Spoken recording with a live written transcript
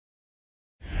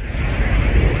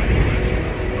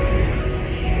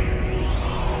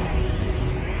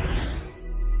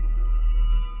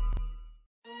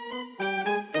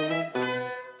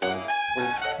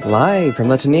live from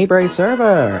the Tenebrae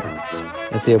server.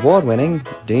 It's the award-winning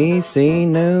DC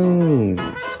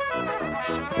News.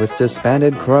 With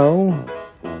disbanded Crow,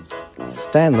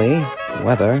 Stanley,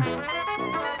 weather,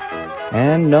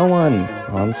 and no one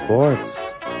on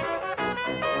sports.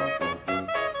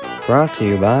 Brought to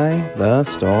you by the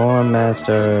Storm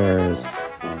Masters.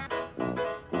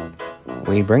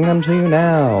 We bring them to you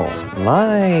now,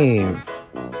 live.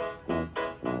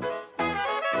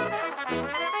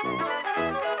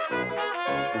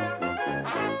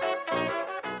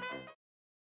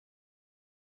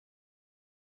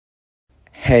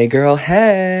 Hey girl,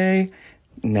 hey!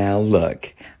 Now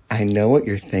look, I know what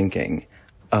you're thinking.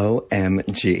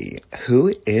 OMG,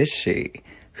 who is she?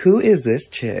 Who is this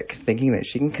chick thinking that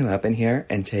she can come up in here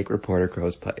and take Reporter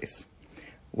Crow's place?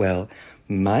 Well,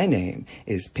 my name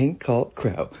is Pink Cult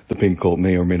Crow. The Pink Cult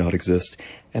may or may not exist.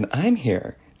 And I'm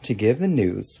here to give the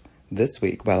news this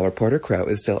week while Reporter Crow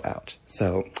is still out.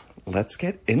 So let's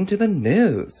get into the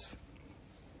news.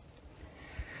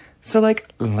 So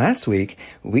last week,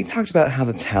 we talked about how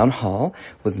the town hall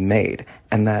was made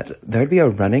and that there'd be a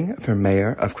running for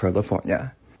mayor of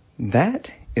California.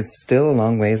 That is still a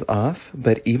long ways off,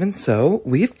 but even so,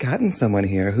 we've gotten someone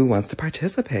here who wants to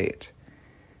participate.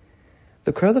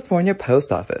 The California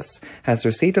Post Office has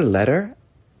received a letter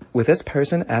with this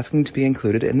person asking to be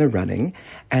included in the running,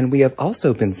 and we have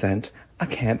also been sent a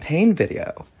campaign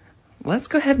video. Let's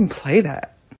go ahead and play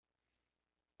that.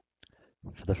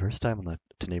 For the first time on the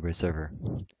Tenebrae server,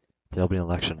 there will be an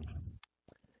election.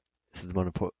 This is the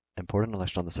most important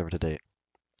election on the server to date.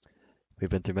 We've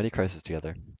been through many crises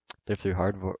together, lived through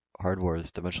hard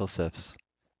wars, dimensional sifts,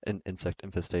 and insect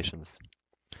infestations.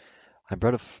 I'm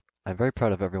very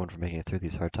proud of everyone for making it through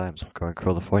these hard times, growing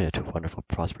California to a wonderful,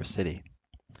 prosperous city.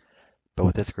 But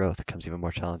with this growth comes even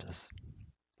more challenges.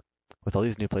 With all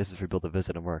these new places for people to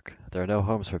visit and work, there are no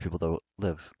homes for people to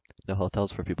live, no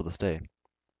hotels for people to stay.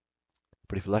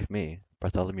 But if you like me,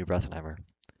 Bartholomew Brathenheimer,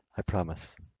 I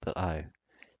promise that I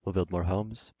will build more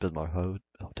homes, build more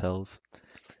hotels,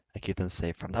 and keep them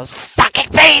safe from those fucking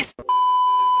bees!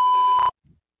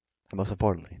 And most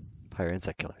importantly, hire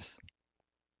insect killers.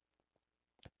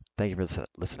 Thank you for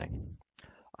listening.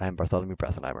 I am Bartholomew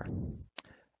Brathenheimer,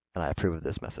 and I approve of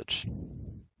this message.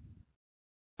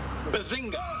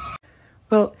 Bazinga!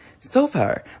 Well, so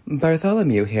far,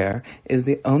 Bartholomew here is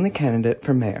the only candidate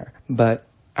for mayor, but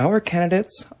our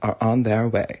candidates are on their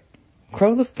way.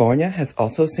 California has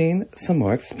also seen some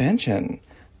more expansion.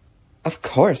 Of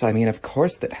course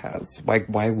it has.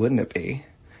 Why wouldn't it be?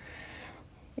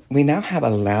 We now have a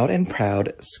loud and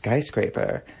proud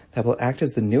skyscraper that will act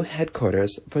as the new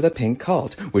headquarters for the Pink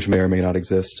Cult, which may or may not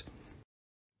exist.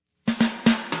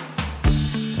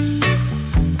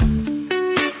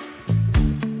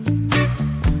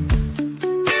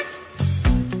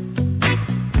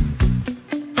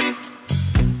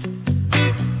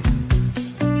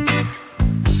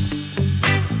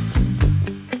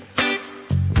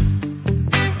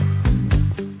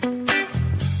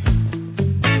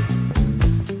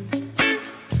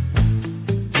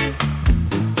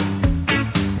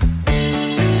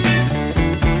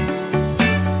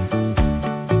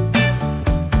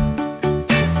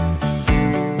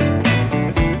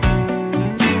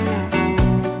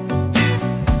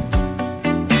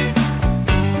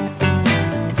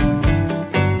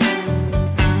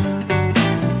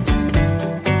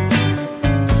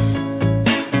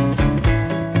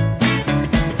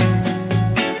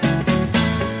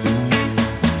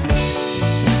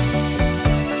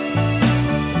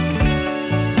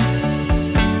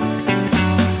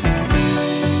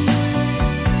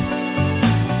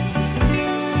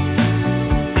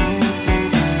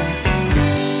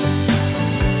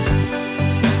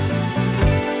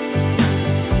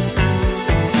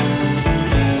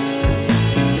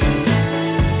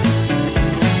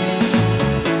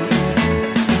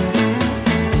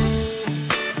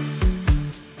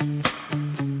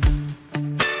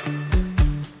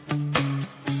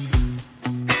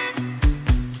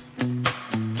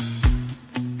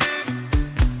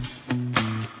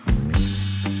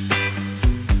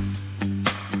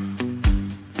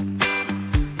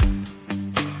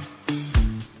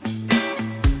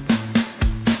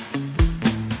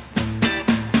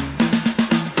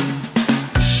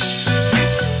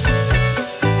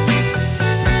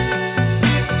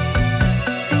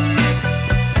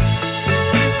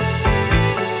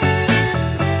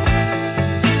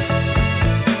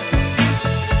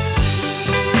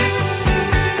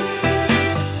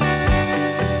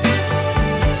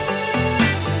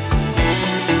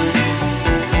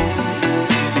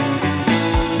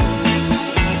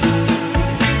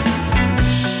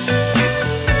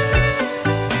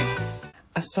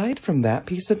 from that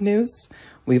piece of news,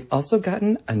 we've also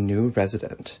gotten a new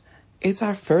resident. It's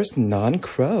our first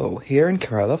non-crow here in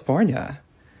California.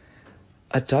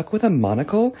 A duck with a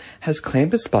monocle has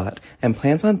claimed a spot and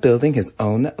plans on building his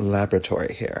own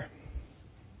laboratory here.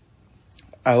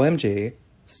 OMG,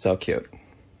 so cute.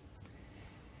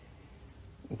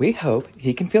 We hope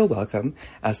he can feel welcome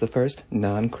as the first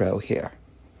non-crow here.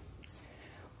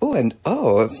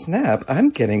 Oh, snap, I'm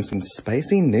getting some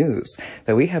spicy news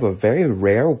that we have a very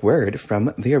rare word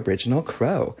from the original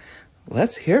crow.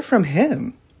 Let's hear from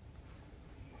him.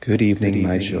 Good evening,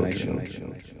 my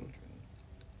children.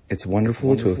 It's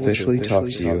wonderful to officially talk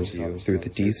to you through the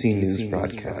DC News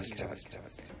broadcast.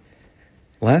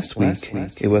 Last week,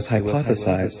 it was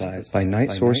hypothesized by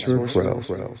Night Sorcerer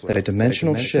Crow that a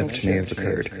dimensional shift may have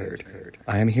occurred.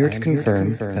 I am here to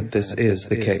confirm that this is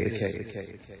the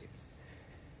case.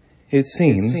 It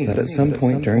seems that at some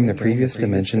point during the previous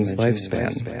dimension's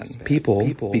lifespan, people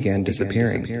began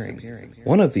disappearing.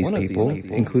 One of these people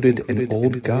included an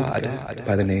old god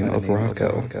by the name of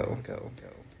Rocco.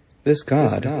 This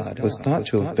god was thought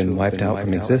to have been wiped out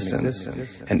from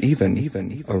existence and even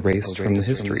erased from the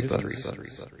history books.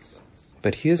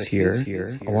 But he is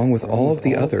here, along with all of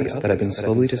the others that have been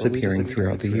slowly disappearing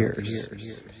throughout the years.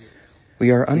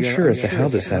 We are unsure as to how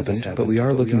this happened, but we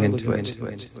are looking into it.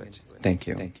 Thank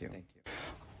you.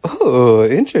 Oh,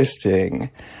 interesting.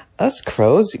 Us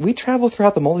crows, we travel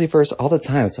throughout the multiverse all the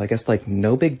time, so I guess, like,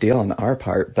 no big deal on our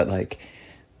part, but, like,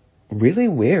 really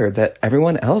weird that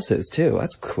everyone else is, too.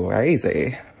 That's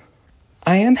crazy.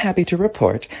 I am happy to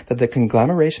report that the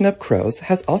conglomeration of crows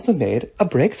has also made a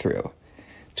breakthrough.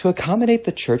 To accommodate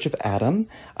the Church of Adam,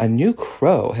 a new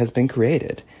crow has been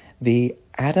created, the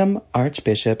Adam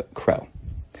Archbishop Crow.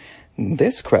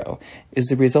 This crow is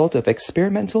the result of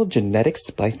experimental genetic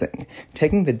splicing,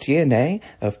 taking the DNA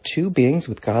of two beings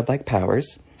with godlike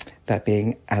powers, that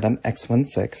being Adam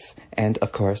X16 and,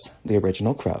 of course, the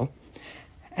original crow,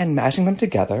 and mashing them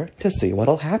together to see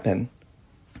what'll happen.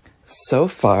 So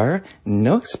far,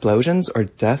 no explosions or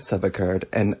deaths have occurred,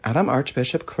 and Adam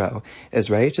Archbishop Crow is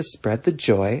ready to spread the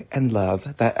joy and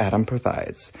love that Adam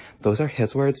provides. Those are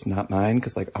his words, not mine,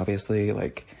 because, like, obviously,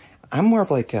 like, I'm more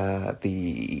of, like,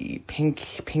 the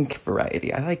pink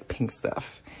variety. I like pink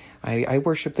stuff. I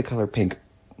worship the color pink.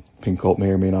 Pink cult may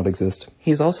or may not exist.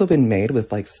 He's also been made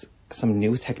with, like, some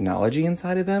new technology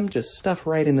inside of him, just stuff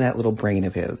right in that little brain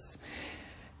of his.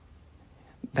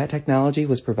 That technology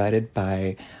was provided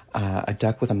by a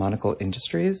duck with a monocle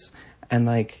industries, and,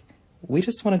 like, we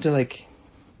just wanted to, like,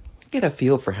 get a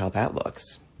feel for how that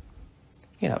looks.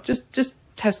 You know, just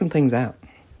testing things out.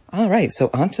 All right, so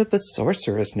on to the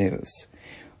Sorceress news.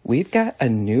 We've got a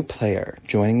new player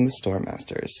joining the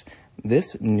Stormmasters.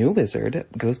 This new wizard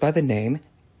goes by the name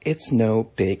It's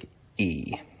No Big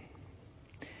E.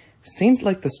 Seems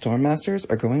like the Stormmasters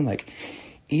are going, like,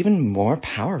 even more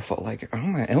powerful. Like, oh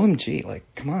my, OMG, like,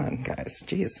 come on, guys,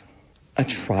 jeez. A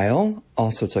trial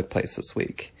also took place this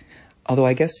week. Although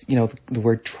I guess, you know, the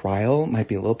word trial might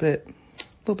be a little bit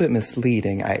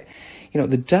misleading.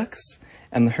 The ducks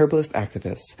and the herbalist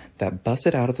activists that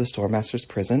busted out of the Stormmaster's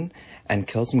prison and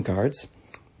killed some guards,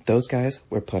 those guys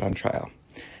were put on trial.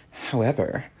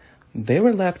 However, they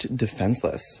were left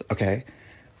defenseless, okay?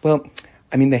 Well,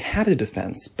 I mean, they had a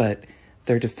defense, but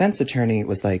their defense attorney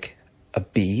was like a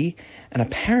bee, and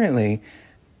apparently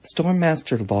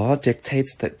Stormmaster law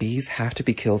dictates that bees have to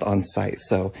be killed on sight,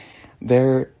 so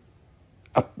their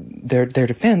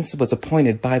defense was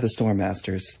appointed by the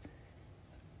Stormmasters,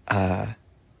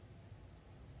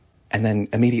 and then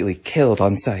immediately killed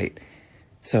on sight.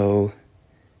 So,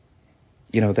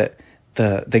 you know, that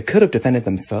they could have defended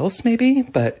themselves, maybe,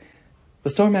 but the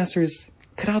Stormmasters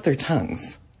cut out their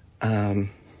tongues.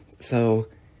 So,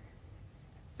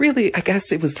 really, I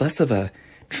guess it was less of a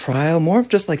trial, more of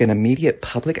just like an immediate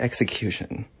public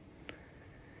execution.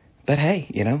 But hey,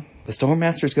 you know, the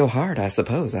Stormmasters go hard, I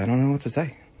suppose. I don't know what to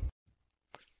say.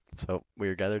 So, we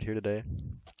are gathered here today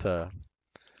to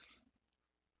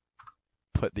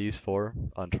put these four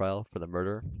on trial for the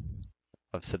murder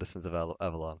of citizens of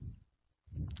Avalon.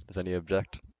 Does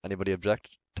anybody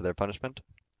object to their punishment?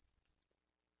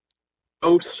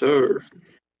 Oh, sir.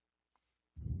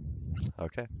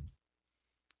 Okay.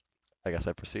 I guess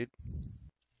I proceed.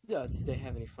 Do they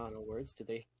have any final words? Do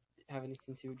they have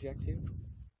anything to object to?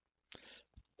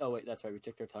 Oh wait, that's right. We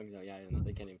took their tongues out. Yeah, I know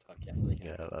they can't even talk. Yeah, so they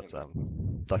can't. Yeah, that's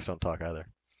ducks don't talk either.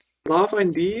 Lava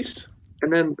in these,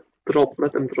 and then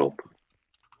let them drop.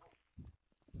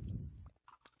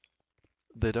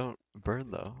 They don't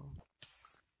burn though.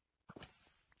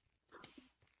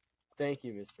 Thank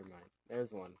you, Mr. Mine.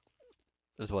 There's one.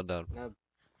 There's one down. Now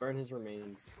burn his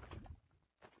remains.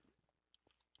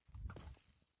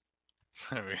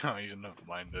 There we go, he's enough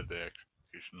minded the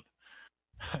execution.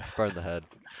 Bar in the head.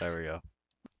 There we go.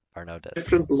 Are now dead.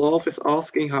 Different love is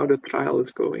asking how the trial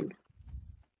is going.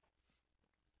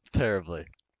 Terribly.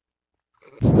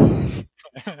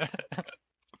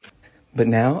 But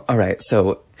now, alright,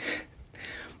 so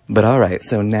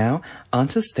now, on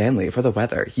to Stanley for the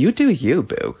weather. You do you,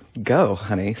 boo. Go,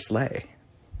 honey, slay.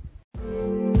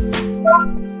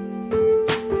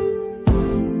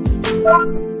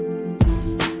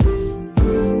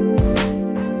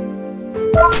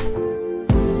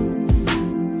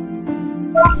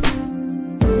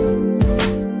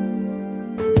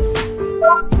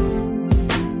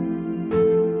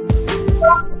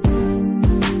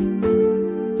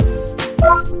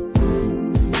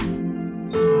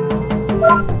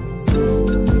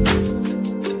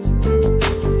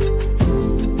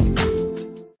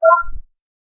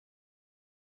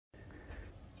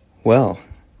 Well,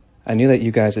 I knew that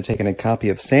you guys had taken a copy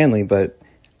of Stanley, but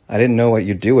I didn't know what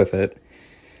you'd do with it.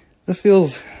 This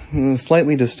feels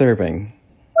slightly disturbing.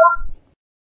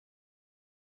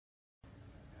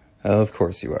 Of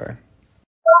course you are.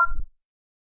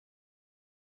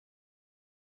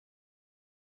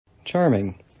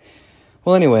 Charming.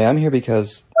 Well, anyway, I'm here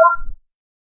because...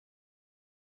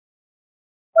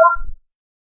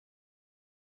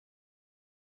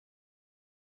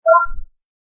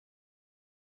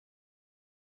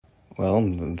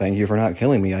 Well, thank you for not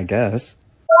killing me, I guess.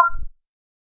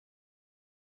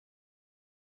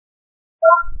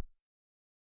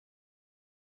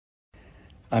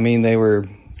 I mean, they were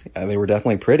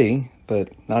definitely pretty, but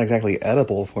not exactly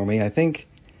edible for me. I think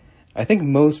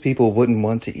most people wouldn't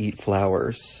want to eat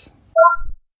flowers.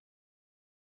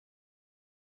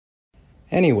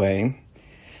 Anyway,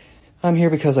 I'm here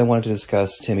because I wanted to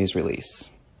discuss Timmy's release.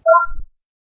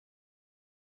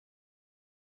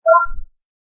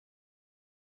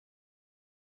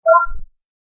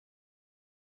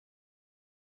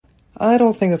 I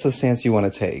don't think that's a stance you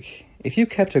want to take. If you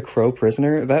kept a crow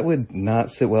prisoner, that would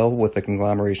not sit well with the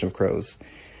conglomeration of crows.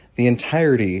 The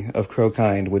entirety of crow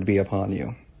kind would be upon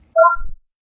you.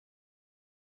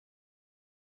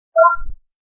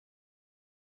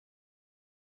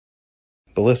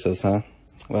 Ballistas, huh?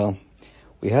 Well,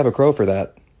 we have a crow for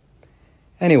that.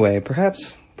 Anyway,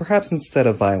 perhaps instead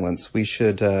of violence, we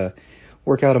should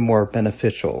work out a more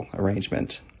beneficial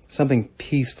arrangement. Something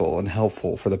peaceful and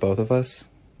helpful for the both of us.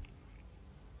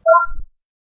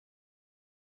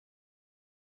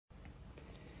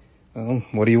 Well,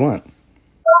 what do you want?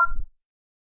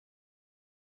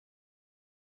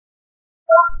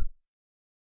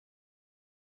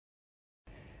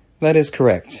 That is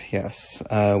correct, yes.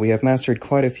 We have mastered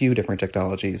quite a few different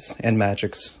technologies and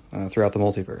magics throughout the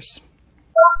multiverse.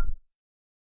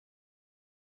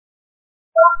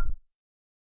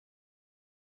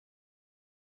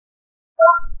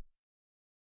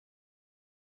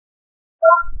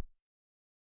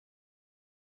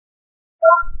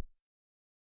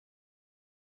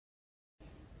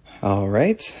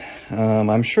 Alright,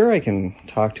 I'm sure I can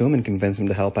talk to him and convince him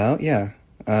to help out, yeah.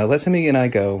 Let Timmy and I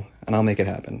go, and I'll make it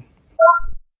happen.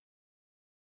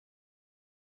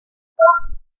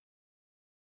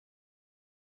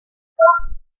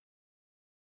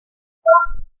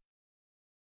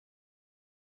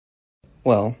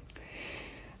 Well,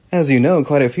 as you know,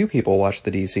 quite a few people watch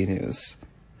the DC News.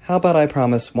 How about I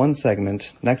promise one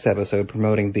segment, next episode,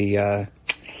 promoting the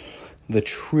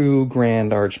true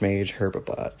Grand Archmage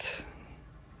Herbabot.